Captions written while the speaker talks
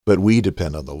but we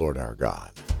depend on the Lord our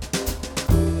God.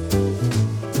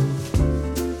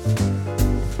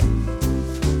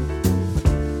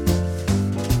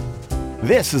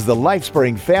 This is the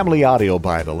LifeSpring Family Audio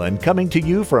Bible, and coming to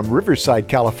you from Riverside,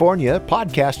 California,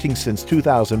 podcasting since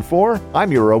 2004,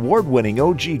 I'm your award-winning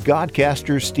OG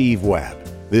Godcaster, Steve Webb.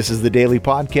 This is the daily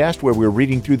podcast where we're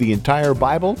reading through the entire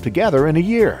Bible together in a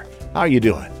year. How you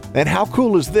doing? And how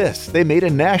cool is this? They made a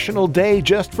national day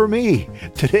just for me.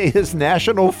 Today is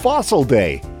National Fossil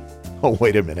Day. Oh,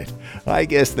 wait a minute. I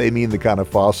guess they mean the kind of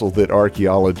fossil that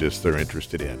archaeologists are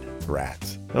interested in.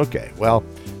 Rats. Okay, well,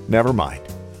 never mind.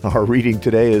 Our reading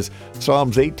today is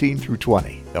Psalms 18 through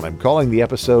 20, and I'm calling the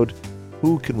episode,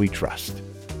 Who Can We Trust?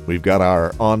 We've got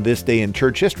our On This Day in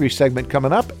Church History segment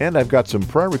coming up, and I've got some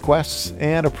prayer requests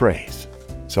and a praise.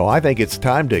 So I think it's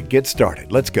time to get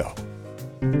started. Let's go.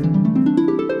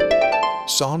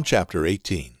 Psalm chapter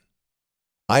 18.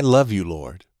 I love you,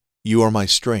 Lord. You are my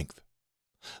strength.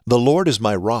 The Lord is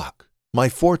my rock, my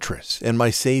fortress, and my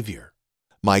Savior.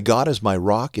 My God is my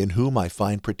rock in whom I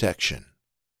find protection.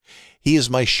 He is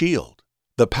my shield,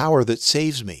 the power that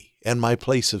saves me, and my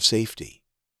place of safety.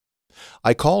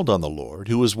 I called on the Lord,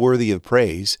 who is worthy of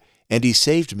praise, and He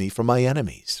saved me from my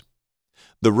enemies.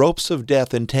 The ropes of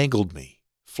death entangled me.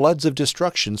 Floods of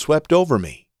destruction swept over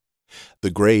me. The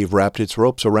grave wrapped its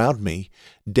ropes around me.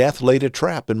 Death laid a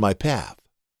trap in my path.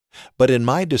 But in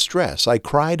my distress I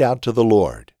cried out to the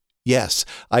Lord. Yes,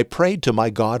 I prayed to my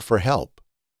God for help.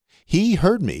 He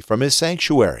heard me from His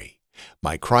sanctuary.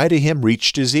 My cry to Him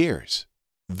reached His ears.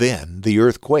 Then the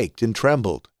earth quaked and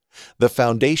trembled. The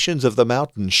foundations of the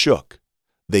mountains shook.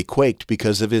 They quaked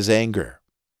because of His anger.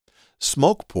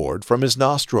 Smoke poured from His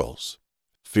nostrils.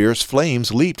 Fierce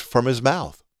flames leaped from His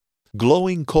mouth.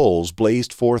 Glowing coals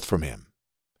blazed forth from Him.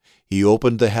 He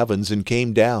opened the heavens and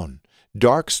came down.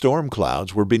 Dark storm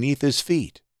clouds were beneath His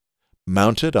feet.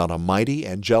 Mounted on a mighty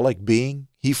angelic being,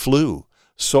 He flew,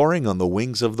 soaring on the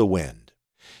wings of the wind.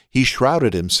 He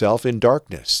shrouded Himself in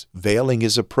darkness, veiling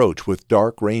His approach with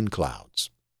dark rain clouds.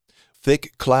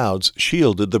 Thick clouds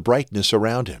shielded the brightness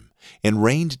around Him, and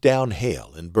rained down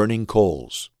hail and burning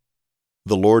coals.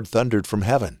 The Lord thundered from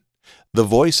heaven. The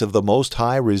voice of the Most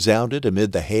High resounded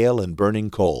amid the hail and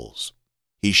burning coals.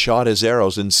 He shot His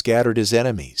arrows and scattered His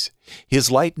enemies.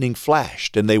 His lightning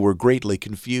flashed, and they were greatly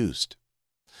confused.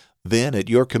 Then at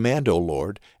your command, O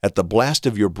Lord, at the blast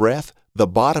of your breath, the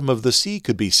bottom of the sea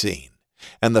could be seen,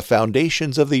 and the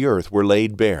foundations of the earth were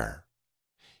laid bare.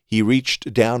 He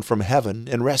reached down from heaven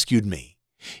and rescued me.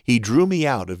 He drew me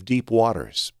out of deep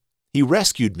waters. He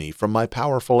rescued me from my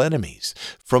powerful enemies,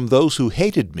 from those who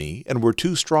hated me and were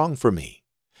too strong for me.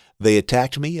 They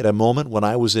attacked me at a moment when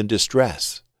I was in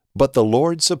distress, but the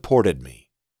Lord supported me.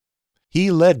 He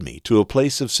led me to a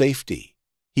place of safety.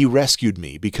 He rescued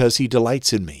me because He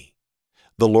delights in me.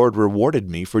 The Lord rewarded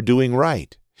me for doing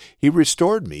right. He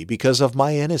restored me because of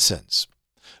my innocence.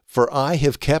 For I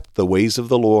have kept the ways of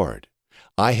the Lord.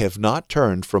 I have not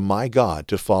turned from my God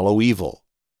to follow evil.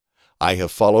 I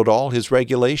have followed all His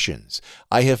regulations.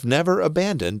 I have never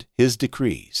abandoned His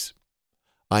decrees.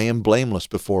 I am blameless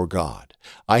before God.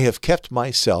 I have kept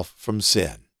myself from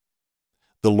sin.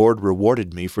 The Lord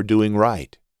rewarded me for doing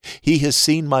right. He has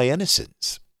seen my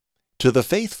innocence. To the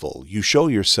faithful you show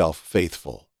yourself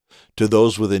faithful. To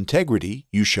those with integrity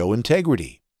you show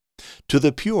integrity. To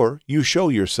the pure you show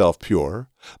yourself pure,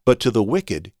 but to the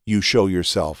wicked you show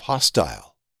yourself hostile.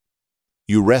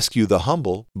 You rescue the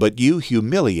humble, but you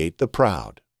humiliate the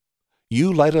proud.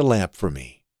 You light a lamp for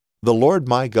me. The Lord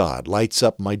my God lights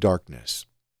up my darkness.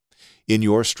 In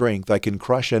your strength I can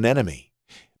crush an enemy.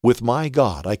 With my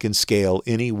God I can scale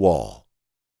any wall.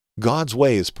 God's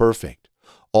way is perfect.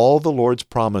 All the Lord's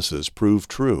promises prove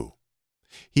true.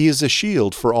 He is a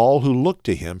shield for all who look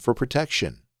to Him for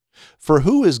protection. For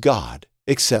who is God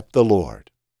except the Lord?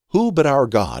 Who but our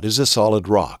God is a solid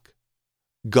rock?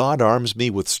 God arms me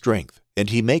with strength,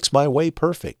 and He makes my way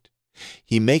perfect.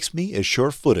 He makes me as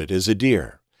sure-footed as a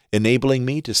deer, enabling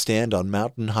me to stand on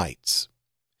mountain heights.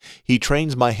 He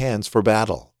trains my hands for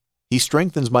battle. He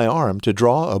strengthens my arm to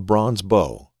draw a bronze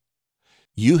bow.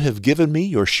 You have given me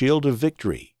your shield of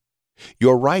victory.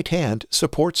 Your right hand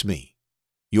supports me.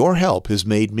 Your help has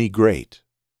made me great.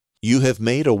 You have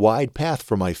made a wide path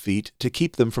for my feet to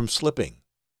keep them from slipping.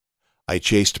 I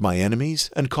chased my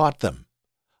enemies and caught them.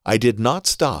 I did not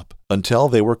stop until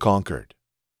they were conquered.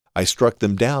 I struck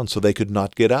them down so they could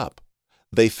not get up.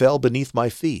 They fell beneath my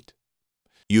feet.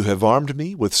 You have armed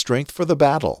me with strength for the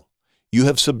battle. You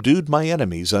have subdued my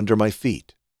enemies under my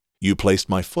feet. You placed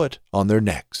my foot on their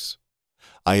necks.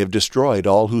 I have destroyed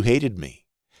all who hated me.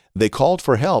 They called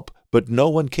for help, but no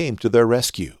one came to their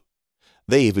rescue.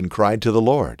 They even cried to the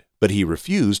Lord, but he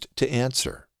refused to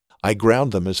answer. I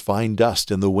ground them as fine dust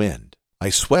in the wind. I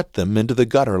swept them into the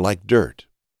gutter like dirt.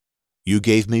 You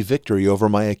gave me victory over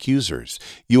my accusers.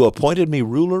 You appointed me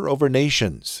ruler over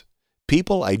nations.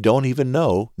 People I don't even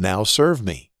know now serve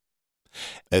me.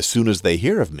 As soon as they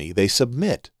hear of me, they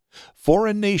submit.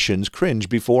 Foreign nations cringe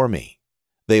before me.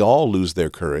 They all lose their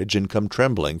courage and come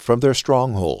trembling from their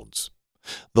strongholds.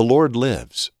 The Lord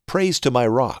lives. Praise to my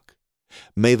rock.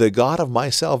 May the God of my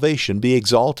salvation be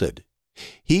exalted.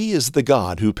 He is the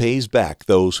God who pays back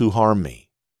those who harm me.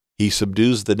 He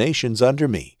subdues the nations under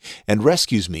me and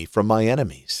rescues me from my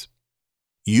enemies.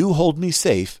 You hold me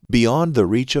safe beyond the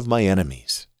reach of my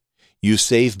enemies. You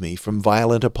save me from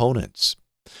violent opponents.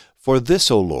 For this,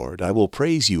 O Lord, I will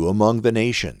praise you among the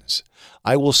nations.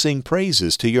 I will sing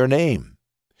praises to your name.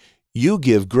 You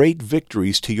give great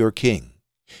victories to your king.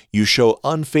 You show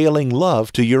unfailing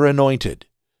love to your anointed,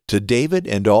 to David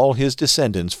and all his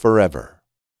descendants forever.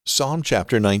 Psalm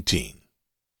chapter 19.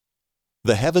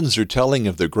 The heavens are telling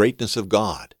of the greatness of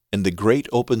God, and the great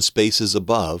open spaces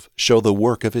above show the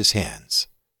work of his hands.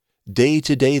 Day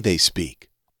to day they speak,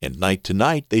 and night to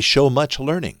night they show much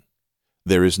learning.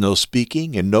 There is no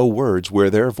speaking and no words where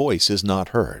their voice is not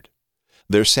heard.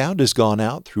 Their sound has gone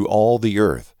out through all the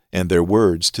earth, and their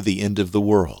words to the end of the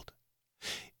world.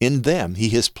 In them he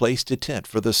has placed a tent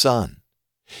for the sun.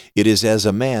 It is as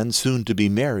a man soon to be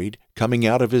married coming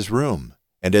out of his room,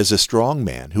 and as a strong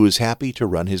man who is happy to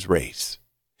run his race.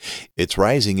 Its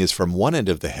rising is from one end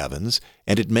of the heavens,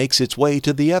 and it makes its way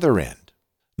to the other end.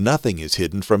 Nothing is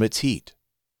hidden from its heat.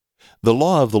 The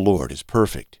law of the Lord is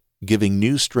perfect, giving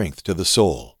new strength to the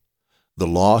soul. The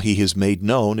law he has made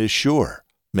known is sure,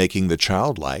 making the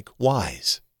childlike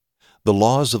wise. The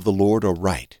laws of the Lord are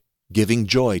right, giving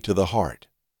joy to the heart.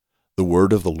 The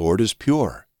word of the Lord is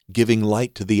pure, giving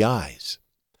light to the eyes.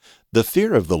 The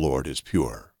fear of the Lord is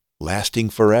pure, lasting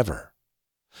forever.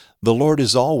 The Lord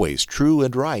is always true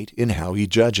and right in how he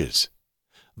judges.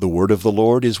 The word of the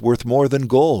Lord is worth more than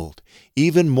gold,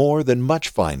 even more than much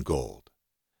fine gold.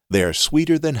 They are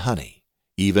sweeter than honey,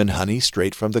 even honey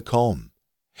straight from the comb.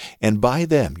 And by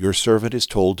them your servant is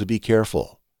told to be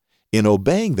careful. In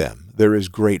obeying them there is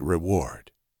great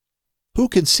reward. Who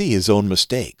can see his own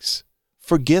mistakes?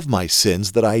 Forgive my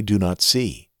sins that I do not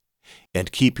see,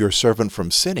 and keep your servant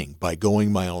from sinning by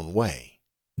going my own way.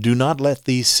 Do not let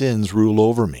these sins rule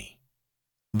over me.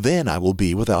 Then I will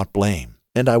be without blame,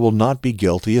 and I will not be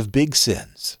guilty of big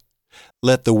sins.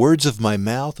 Let the words of my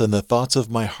mouth and the thoughts of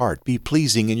my heart be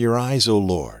pleasing in your eyes, O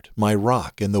Lord, my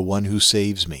rock and the one who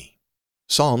saves me.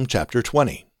 Psalm chapter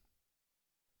 20.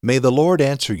 May the Lord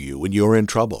answer you when you are in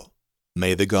trouble.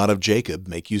 May the God of Jacob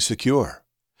make you secure.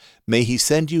 May he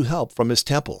send you help from his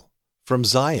temple. From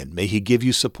Zion may he give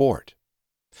you support.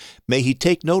 May he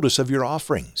take notice of your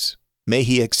offerings. May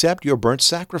he accept your burnt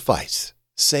sacrifice.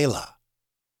 Selah.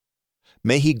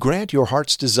 May he grant your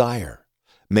heart's desire.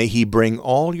 May he bring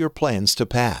all your plans to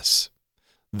pass.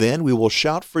 Then we will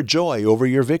shout for joy over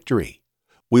your victory.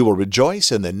 We will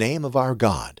rejoice in the name of our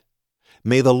God.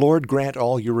 May the Lord grant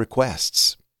all your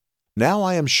requests. Now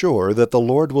I am sure that the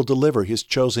Lord will deliver his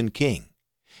chosen king.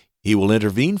 He will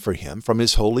intervene for him from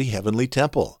his holy heavenly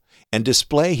temple and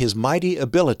display his mighty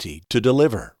ability to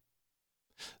deliver.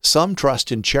 Some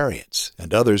trust in chariots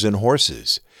and others in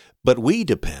horses, but we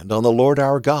depend on the Lord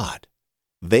our God.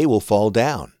 They will fall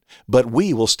down, but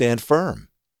we will stand firm.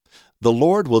 The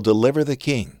Lord will deliver the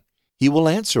king. He will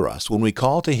answer us when we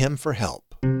call to him for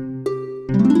help.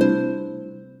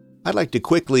 I'd like to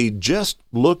quickly just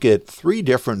look at 3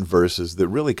 different verses that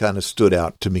really kind of stood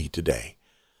out to me today.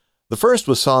 The first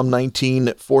was Psalm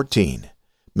 19:14.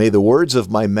 May the words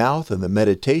of my mouth and the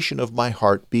meditation of my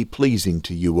heart be pleasing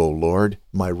to you, O Lord,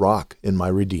 my rock and my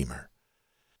redeemer.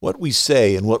 What we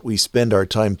say and what we spend our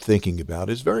time thinking about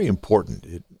is very important.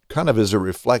 It kind of is a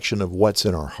reflection of what's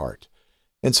in our heart.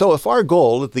 And so if our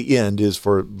goal at the end is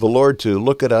for the Lord to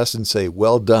look at us and say,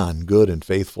 well done, good and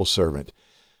faithful servant,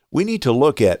 we need to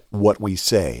look at what we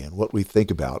say and what we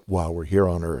think about while we're here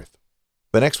on earth.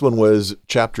 The next one was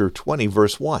chapter 20,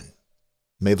 verse 1.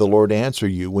 May the Lord answer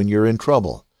you when you're in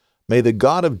trouble. May the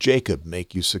God of Jacob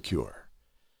make you secure.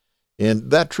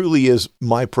 And that truly is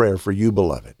my prayer for you,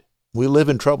 beloved. We live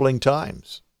in troubling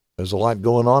times. There's a lot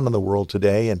going on in the world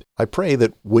today, and I pray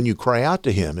that when you cry out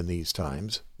to him in these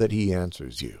times, that he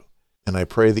answers you. And I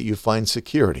pray that you find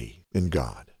security in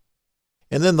God.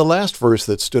 And then the last verse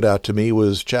that stood out to me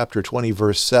was chapter 20,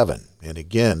 verse 7. And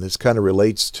again, this kind of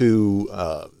relates to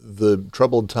the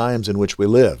troubled times in which we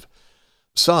live.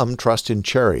 Some trust in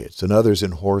chariots and others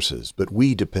in horses, but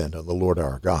we depend on the Lord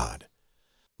our God.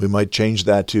 We might change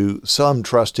that to some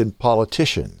trust in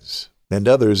politicians, and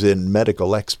others in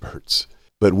medical experts.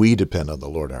 But we depend on the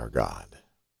Lord our God.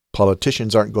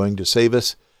 Politicians aren't going to save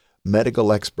us.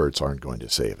 Medical experts aren't going to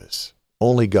save us.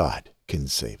 Only God can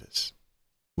save us.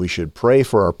 We should pray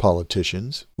for our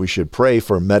politicians. We should pray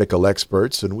for medical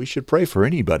experts, and we should pray for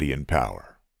anybody in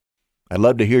power. I'd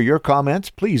love to hear your comments.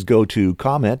 Please go to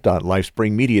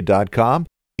comment.lifespringmedia.com.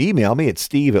 Email me at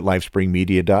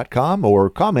steve@lifespringmedia.com or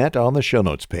comment on the show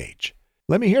notes page.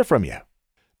 Let me hear from you.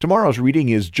 Tomorrow's reading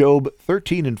is Job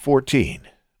 13 and 14.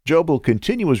 Job will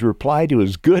continue his reply to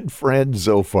his good friend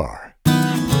Zophar.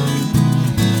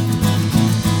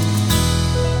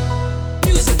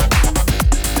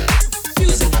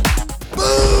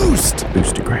 Boost!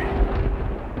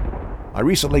 Boostergram. I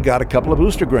recently got a couple of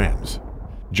boostergrams.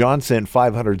 John sent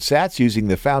 500 sats using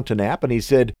the Fountain app, and he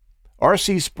said,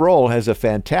 R.C. Sproul has a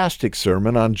fantastic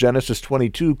sermon on Genesis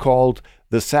 22 called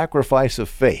The Sacrifice of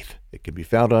Faith. It can be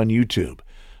found on YouTube.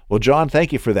 Well, John,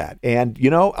 thank you for that. And,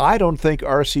 I don't think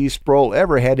R.C. Sproul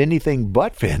ever had anything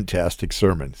but fantastic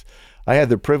sermons. I had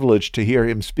the privilege to hear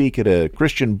him speak at a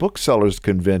Christian booksellers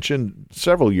convention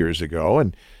several years ago,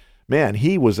 and man,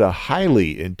 he was a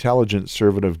highly intelligent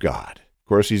servant of God. Of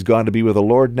course, he's gone to be with the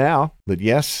Lord now, but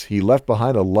yes, he left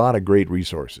behind a lot of great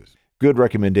resources. Good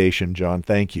recommendation, John.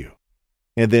 Thank you.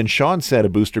 And then Sean sent a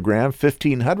boostergram,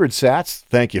 1,500 sats.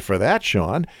 Thank you for that,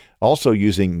 Sean. Also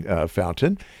using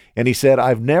Fountain. And he said,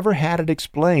 I've never had it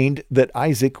explained that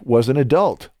Isaac was an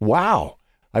adult. Wow.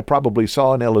 I probably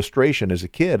saw an illustration as a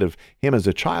kid of him as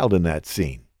a child in that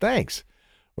scene. Thanks.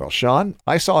 Well, Sean,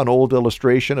 I saw an old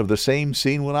illustration of the same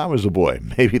scene when I was a boy.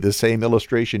 Maybe the same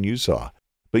illustration you saw.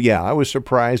 But yeah, I was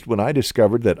surprised when I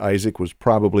discovered that Isaac was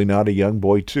probably not a young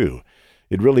boy too.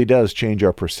 It really does change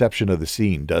our perception of the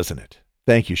scene, doesn't it?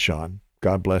 Thank you, Sean.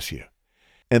 God bless you.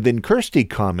 And then Kirsty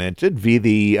commented via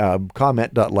the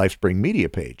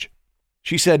comment.lifespringmedia page.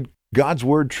 She said, God's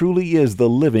Word truly is the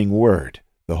living Word.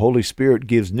 The Holy Spirit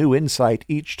gives new insight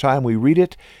each time we read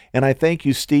it, and I thank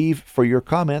you, Steve, for your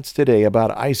comments today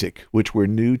about Isaac, which were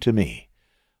new to me.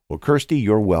 Well, Kirsty,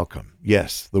 you're welcome.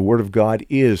 Yes, the Word of God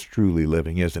is truly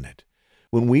living, isn't it?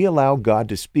 When we allow God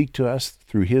to speak to us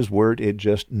through His Word, it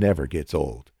just never gets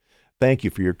old. Thank you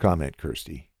for your comment,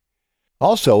 Kirsty.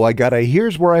 Also, I got a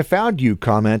Here's Where I Found You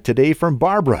comment today from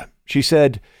Barbara. She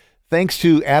said, thanks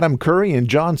to Adam Curry and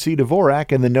John C.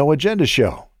 Dvorak and the No Agenda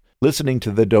Show. Listening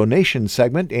to the donation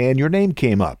segment and your name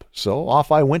came up. So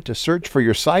off I went to search for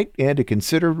your site and to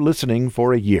consider listening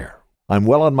for a year. I'm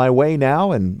well on my way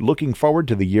now and looking forward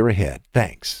to the year ahead.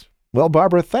 Thanks. Well,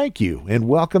 Barbara, thank you and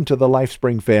welcome to the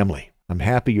LifeSpring family. I'm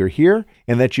happy you're here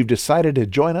and that you've decided to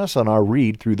join us on our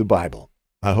read through the Bible.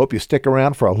 I hope you stick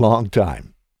around for a long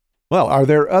time. Well, are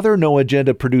there other No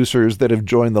Agenda producers that have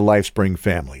joined the LifeSpring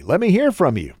family? Let me hear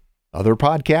from you. Other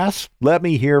podcasts? Let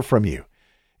me hear from you.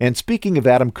 And speaking of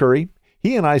Adam Curry,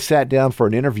 he and I sat down for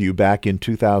an interview back in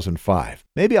 2005.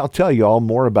 Maybe I'll tell you all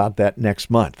more about that next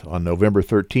month. On November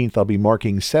 13th, I'll be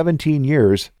marking 17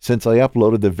 years since I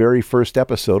uploaded the very first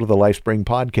episode of the LifeSpring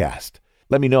podcast.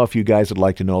 Let me know if you guys would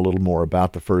like to know a little more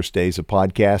about the first days of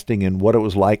podcasting and what it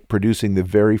was like producing the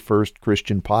very first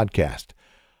Christian podcast.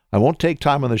 I won't take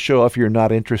time on the show if you're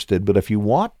not interested, but if you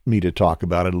want me to talk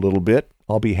about it a little bit,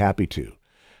 I'll be happy to.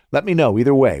 Let me know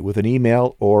either way with an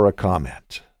email or a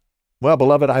comment. Well,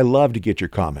 beloved, I love to get your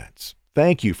comments.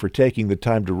 Thank you for taking the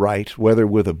time to write, whether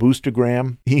with a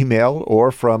boostergram, email,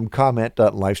 or from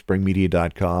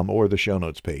comment.lifespringmedia.com or the show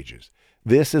notes pages.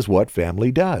 This is what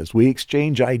family does. We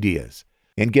exchange ideas.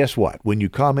 And guess what? When you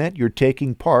comment, you're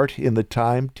taking part in the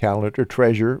time, talent, or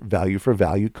treasure, value for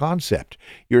value concept.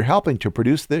 You're helping to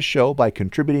produce this show by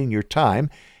contributing your time,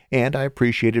 and I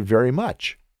appreciate it very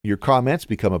much. Your comments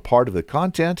become a part of the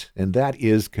content, and that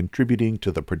is contributing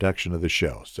to the production of the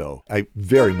show. So I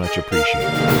very much appreciate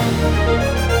it.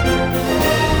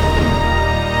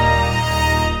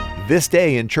 This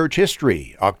day in church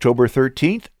history, October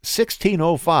 13th,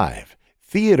 1605,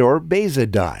 Theodore Beza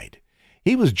died.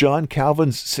 He was John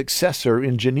Calvin's successor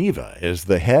in Geneva as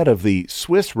the head of the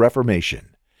Swiss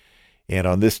Reformation. And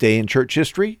on this day in church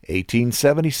history,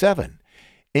 1877,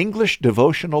 English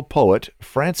devotional poet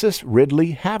Francis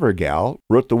Ridley Havergal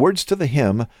wrote the words to the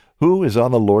hymn, Who is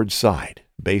on the Lord's Side,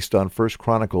 based on 1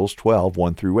 Chronicles 12,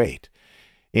 1-8.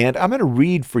 And I'm going to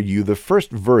read for you the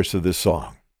first verse of this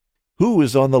song. Who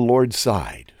is on the Lord's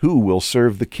side? Who will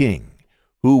serve the King?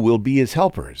 Who will be his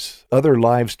helpers, other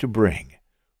lives to bring?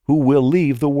 Who will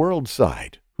leave the world's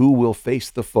side? Who will face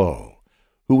the foe?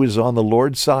 Who is on the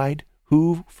Lord's side?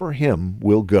 Who for him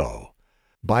will go?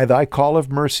 By thy call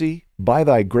of mercy, by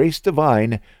thy grace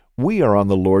divine, we are on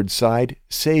the Lord's side.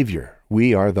 Savior,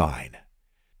 we are thine.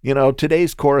 You know,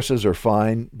 today's choruses are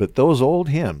fine, but those old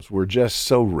hymns were just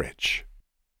so rich.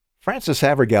 Frances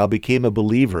Havergal became a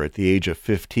believer at the age of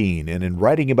 15, and in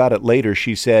writing about it later,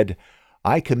 she said,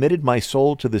 "I committed my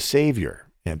soul to the Savior,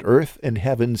 and earth and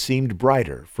heaven seemed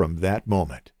brighter from that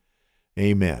moment."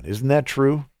 Amen. Isn't that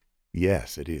true?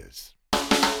 Yes, it is.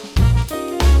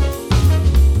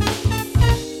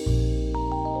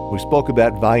 We spoke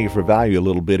about value for value a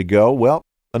little bit ago. Well,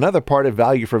 another part of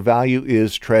value for value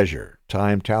is treasure.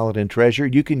 Time, talent, and treasure.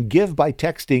 You can give by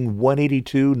texting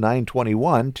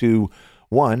 182-921 to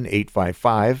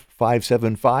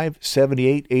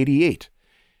 1-855-575-7888.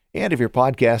 And if your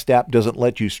podcast app doesn't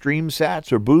let you stream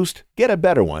Sats or Boost, get a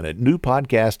better one at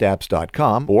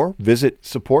newpodcastapps.com or visit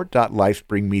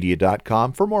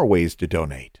support.lifespringmedia.com for more ways to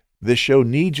donate. This show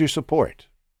needs your support.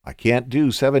 I can't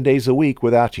do 7 days a week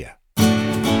without you.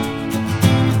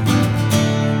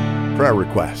 Prayer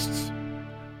requests.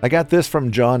 I got this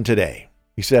from John today.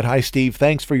 He said, "Hi, Steve.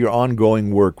 Thanks for your ongoing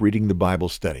work reading the Bible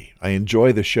study. I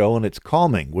enjoy the show, and it's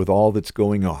calming with all that's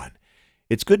going on.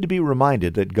 It's good to be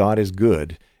reminded that God is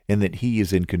good and that He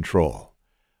is in control.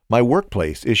 My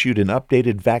workplace issued an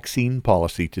updated vaccine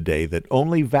policy today that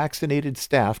only vaccinated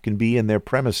staff can be in their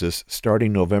premises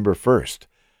starting November 1st.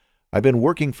 I've been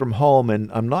working from home,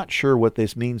 and I'm not sure what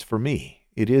this means for me.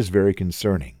 It is very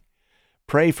concerning.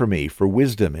 Pray for me for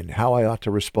wisdom in how I ought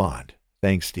to respond.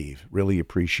 Thanks, Steve. Really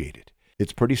appreciate it.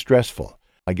 It's pretty stressful.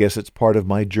 I guess it's part of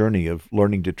my journey of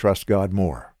learning to trust God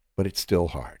more, but it's still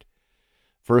hard."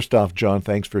 First off, John,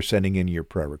 thanks for sending in your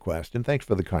prayer request, and thanks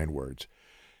for the kind words.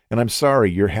 And I'm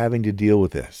sorry you're having to deal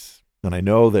with this. And I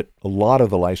know that a lot of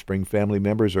the LifeSpring family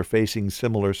members are facing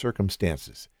similar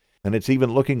circumstances. And it's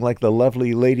even looking like the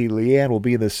lovely Lady Leanne will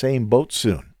be in the same boat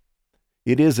soon.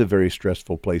 It is a very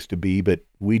stressful place to be, but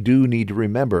we do need to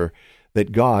remember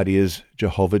that God is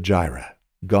Jehovah Jireh,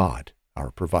 God,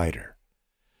 our provider.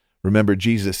 Remember,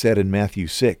 Jesus said in Matthew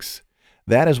 6,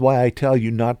 "That is why I tell you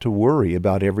not to worry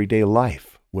about everyday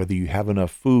life, whether you have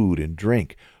enough food and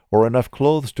drink or enough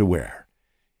clothes to wear.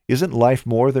 Isn't life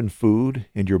more than food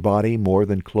and your body more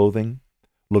than clothing?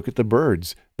 Look at the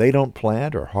birds. They don't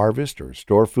plant or harvest or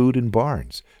store food in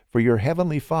barns, for your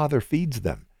heavenly Father feeds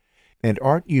them. And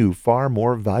aren't you far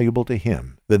more valuable to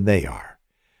Him than they are?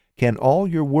 Can all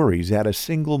your worries add a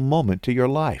single moment to your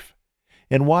life?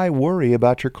 And why worry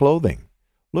about your clothing?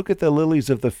 Look at the lilies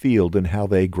of the field and how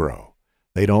they grow.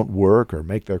 They don't work or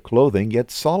make their clothing,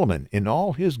 yet Solomon, in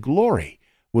all his glory,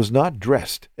 was not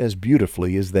dressed as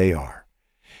beautifully as they are.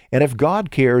 And if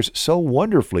God cares so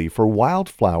wonderfully for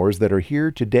wildflowers that are here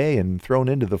today and thrown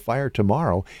into the fire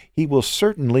tomorrow, He will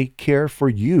certainly care for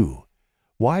you.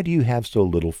 Why do you have so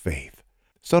little faith?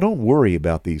 So don't worry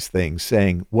about these things,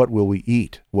 saying, 'What will we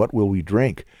eat? What will we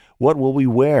drink? What will we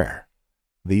wear?'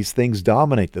 These things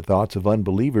dominate the thoughts of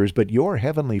unbelievers, but your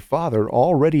heavenly Father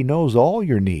already knows all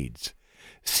your needs.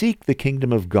 Seek the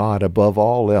kingdom of God above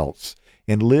all else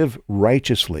and live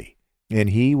righteously, and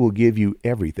He will give you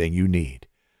everything you need.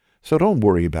 So don't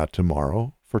worry about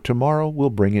tomorrow, for tomorrow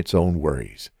will bring its own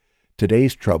worries.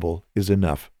 Today's trouble is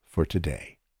enough for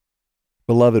today."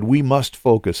 Beloved, we must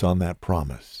focus on that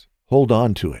promise. Hold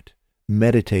on to it.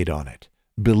 Meditate on it.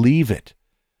 Believe it.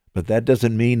 But that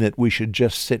doesn't mean that we should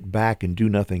just sit back and do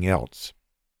nothing else.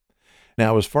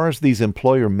 Now, as far as these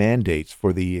employer mandates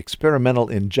for the experimental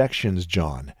injections,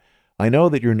 John, I know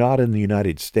that you're not in the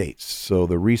United States, so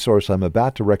the resource I'm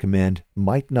about to recommend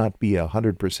might not be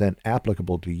 100%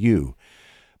 applicable to you.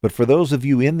 But for those of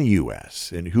you in the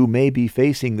U.S. and who may be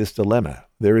facing this dilemma,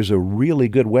 there is a really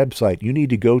good website you need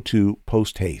to go to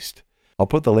post-haste. I'll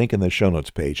put the link in the show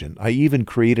notes page, and I even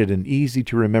created an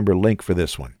easy-to-remember link for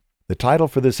this one. The title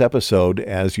for this episode,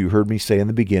 as you heard me say in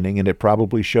the beginning, and it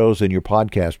probably shows in your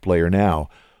podcast player now,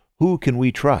 Who Can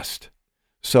We Trust?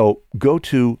 So go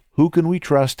to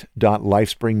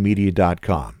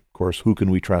whocanwetrust.lifespringmedia.com. Of course, Who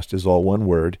Can We Trust is all one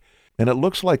word, and it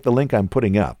looks like the link I'm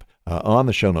putting up on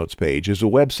the show notes page is a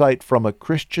website from a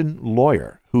Christian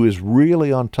lawyer who is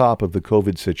really on top of the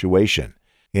COVID situation.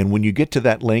 And when you get to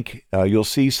that link, you'll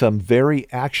see some very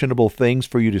actionable things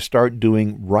for you to start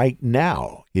doing right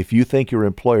now if you think your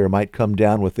employer might come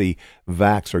down with the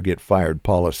vax or get fired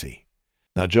policy.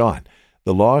 Now, John,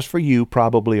 the laws for you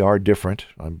probably are different.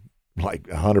 I'm like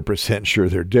 100% sure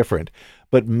they're different,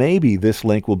 but maybe this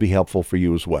link will be helpful for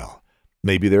you as well.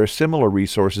 Maybe there are similar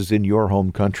resources in your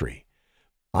home country.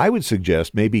 I would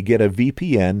suggest maybe get a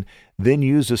VPN, then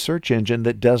use a search engine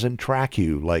that doesn't track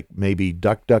you, like maybe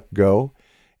DuckDuckGo,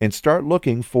 and start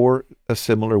looking for a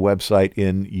similar website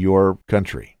in your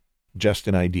country. Just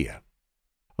an idea.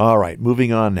 All right,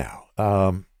 moving on now.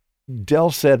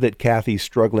 Dell said that Kathy's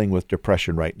struggling with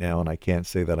depression right now, and I can't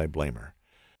say that I blame her.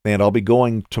 And I'll be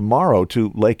going tomorrow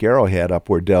to Lake Arrowhead up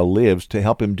where Dell lives to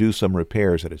help him do some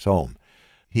repairs at his home.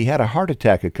 He had a heart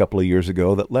attack a couple of years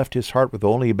ago that left his heart with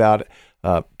only about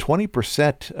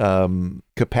 20%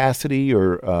 capacity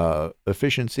or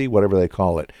efficiency, whatever they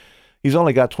call it. He's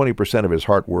only got 20% of his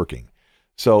heart working.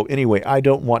 So anyway, I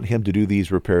don't want him to do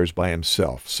these repairs by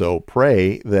himself. So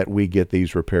pray that we get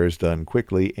these repairs done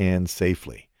quickly and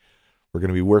safely. We're going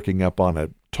to be working up on a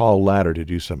tall ladder to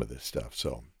do some of this stuff.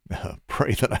 So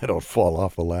pray that I don't fall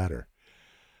off the ladder.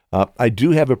 I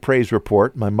do have a praise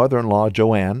report. My mother-in-law,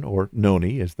 Joanne, or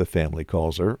Noni, as the family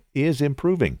calls her, is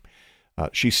improving.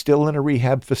 She's still in a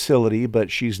rehab facility, but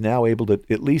she's now able to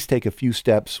at least take a few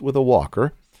steps with a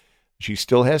walker. She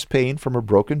still has pain from her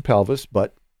broken pelvis,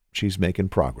 but she's making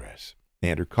progress.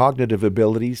 And her cognitive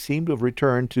abilities seem to have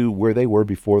returned to where they were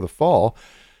before the fall,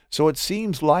 so it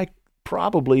seems like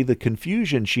probably the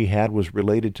confusion she had was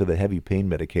related to the heavy pain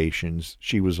medications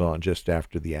she was on just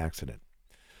after the accident.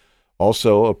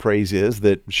 Also, a praise is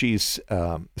that she's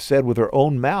said with her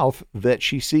own mouth that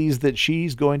she sees that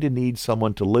she's going to need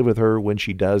someone to live with her when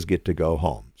she does get to go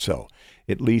home. So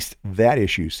at least that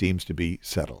issue seems to be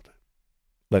settled.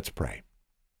 Let's pray.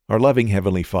 Our loving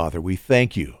Heavenly Father, we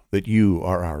thank you that you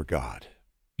are our God.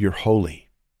 You're holy,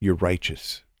 you're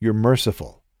righteous, you're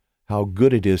merciful. How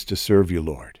good it is to serve you,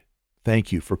 Lord.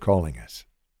 Thank you for calling us.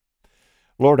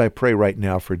 Lord, I pray right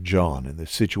now for John and the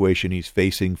situation he's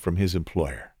facing from his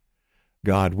employer.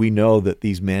 God, we know that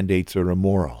these mandates are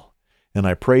immoral, and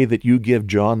I pray that you give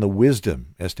John the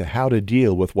wisdom as to how to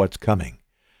deal with what's coming.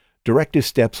 Direct his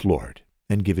steps, Lord,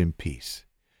 and give him peace.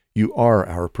 You are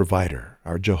our provider,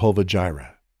 our Jehovah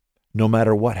Jireh. No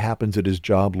matter what happens at his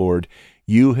job, Lord,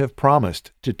 you have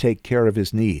promised to take care of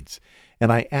his needs,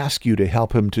 and I ask you to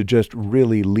help him to just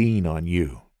really lean on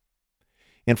you.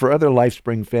 And for other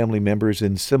LifeSpring family members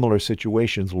in similar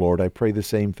situations, Lord, I pray the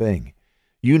same thing.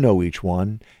 You know each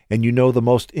one, and you know the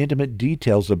most intimate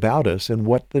details about us and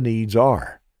what the needs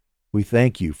are. We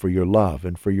thank you for your love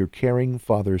and for your caring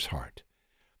Father's heart.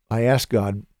 I ask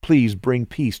God, please bring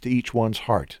peace to each one's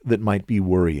heart that might be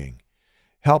worrying.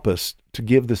 Help us to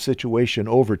give the situation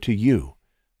over to you.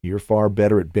 You're far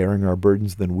better at bearing our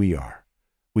burdens than we are.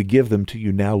 We give them to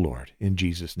you now, Lord, in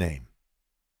Jesus' name.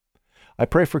 I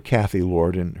pray for Kathy,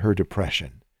 Lord, and her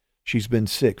depression. She's been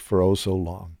sick for oh so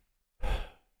long.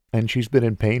 And she's been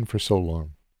in pain for so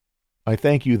long. I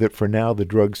thank you that for now the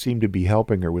drugs seem to be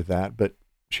helping her with that, but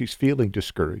she's feeling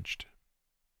discouraged.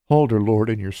 Hold her, Lord,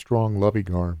 in your strong,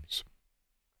 loving arms.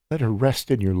 Let her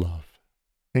rest in your love.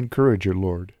 Encourage her,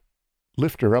 Lord.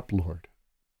 Lift her up, Lord.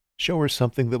 Show her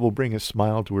something that will bring a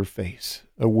smile to her face,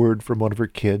 a word from one of her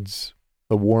kids,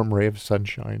 a warm ray of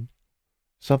sunshine,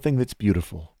 something that's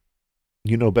beautiful.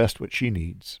 You know best what she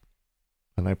needs,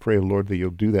 and I pray, Lord, that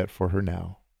you'll do that for her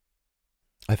now.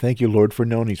 I thank you, Lord, for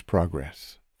Noni's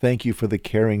progress. Thank you for the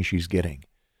caring she's getting.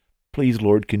 Please,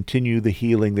 Lord, continue the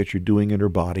healing that you're doing in her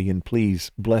body, and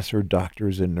please bless her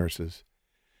doctors and nurses.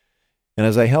 And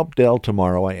as I help Dell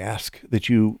tomorrow, I ask that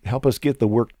you help us get the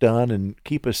work done and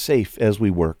keep us safe as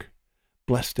we work.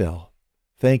 Bless Dell.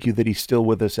 Thank you that he's still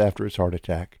with us after his heart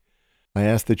attack. I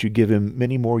ask that you give him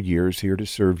many more years here to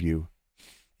serve you.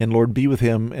 And Lord, be with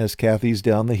him as Kathy's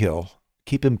down the hill.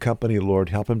 Keep him company, Lord.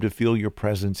 Help him to feel your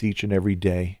presence each and every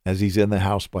day as he's in the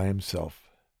house by himself.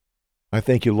 I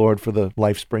thank you, Lord, for the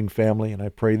LifeSpring family, and I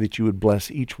pray that you would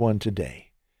bless each one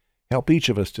today. Help each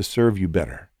of us to serve you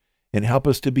better, and help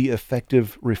us to be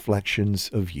effective reflections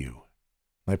of you.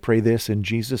 I pray this in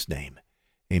Jesus' name.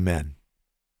 Amen.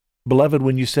 Beloved,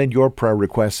 when you send your prayer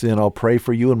requests in, I'll pray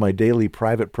for you in my daily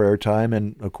private prayer time,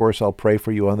 and of course I'll pray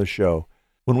for you on the show.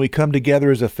 When we come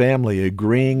together as a family,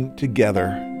 agreeing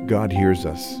together, God hears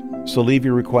us. So leave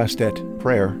your request at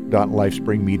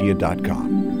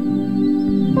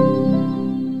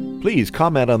prayer.lifespringmedia.com. Please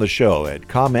comment on the show at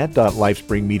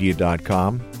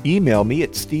comment.lifespringmedia.com. Email me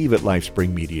at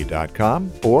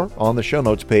steve@lifespringmedia.com or on the show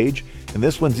notes page. And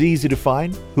this one's easy to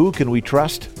find,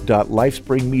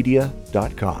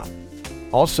 whocanwetrust.lifespringmedia.com.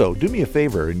 Also, do me a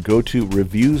favor and go to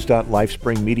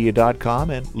reviews.lifespringmedia.com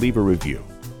and leave a review.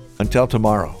 Until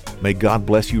tomorrow, may God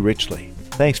bless you richly.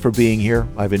 Thanks for being here.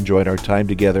 I've enjoyed our time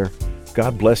together.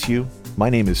 God bless you. My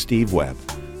name is Steve Webb.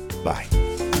 Bye.